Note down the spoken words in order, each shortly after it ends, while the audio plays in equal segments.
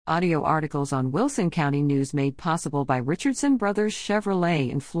Audio articles on Wilson County News made possible by Richardson Brothers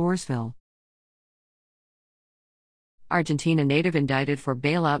Chevrolet in Floresville. Argentina native indicted for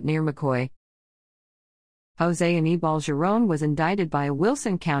bailout near McCoy. Jose Anibal Giron was indicted by a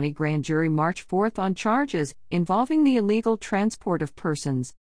Wilson County grand jury March 4 on charges involving the illegal transport of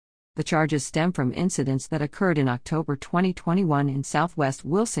persons. The charges stem from incidents that occurred in October 2021 in southwest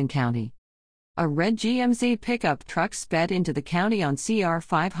Wilson County. A red GMC pickup truck sped into the county on CR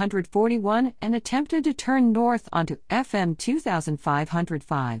 541 and attempted to turn north onto FM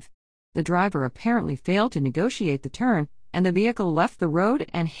 2505. The driver apparently failed to negotiate the turn, and the vehicle left the road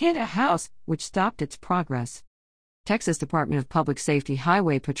and hit a house, which stopped its progress. Texas Department of Public Safety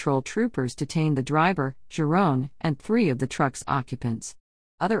Highway Patrol troopers detained the driver, Giron, and 3 of the truck's occupants.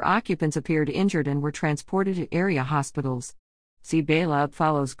 Other occupants appeared injured and were transported to area hospitals. See bailout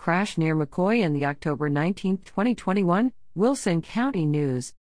follows crash near McCoy in the October 19, 2021, Wilson County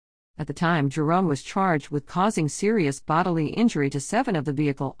News. At the time, Giron was charged with causing serious bodily injury to 7 of the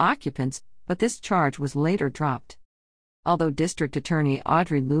vehicle occupants, but this charge was later dropped. Although District Attorney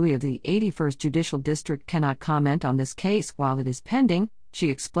Audrey Louis of the 81st Judicial District cannot comment on this case while it is pending, she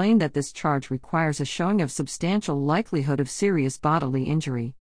explained that this charge requires a showing of substantial likelihood of serious bodily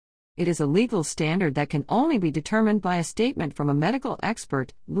injury. It is a legal standard that can only be determined by a statement from a medical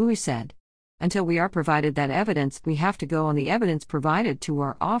expert, Louis said. Until we are provided that evidence, we have to go on the evidence provided to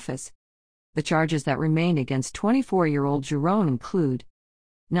our office. The charges that remain against 24-year-old Giron include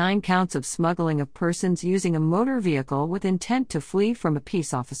 9 counts of smuggling of persons using a motor vehicle with intent to flee from a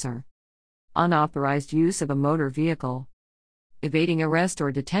peace officer, unauthorized use of a motor vehicle, evading arrest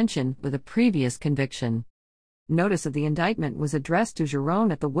or detention with a previous conviction. Notice of the indictment was addressed to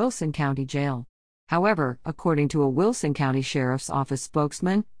Giron at the Wilson County Jail. However, according to a Wilson County Sheriff's Office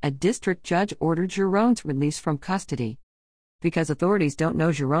spokesman, a district judge ordered Giron's release from custody. Because authorities don't know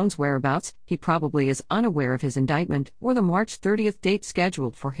Giron's whereabouts, he probably is unaware of his indictment or the March 30 date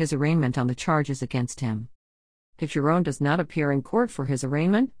scheduled for his arraignment on the charges against him. If Giron does not appear in court for his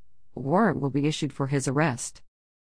arraignment, a warrant will be issued for his arrest.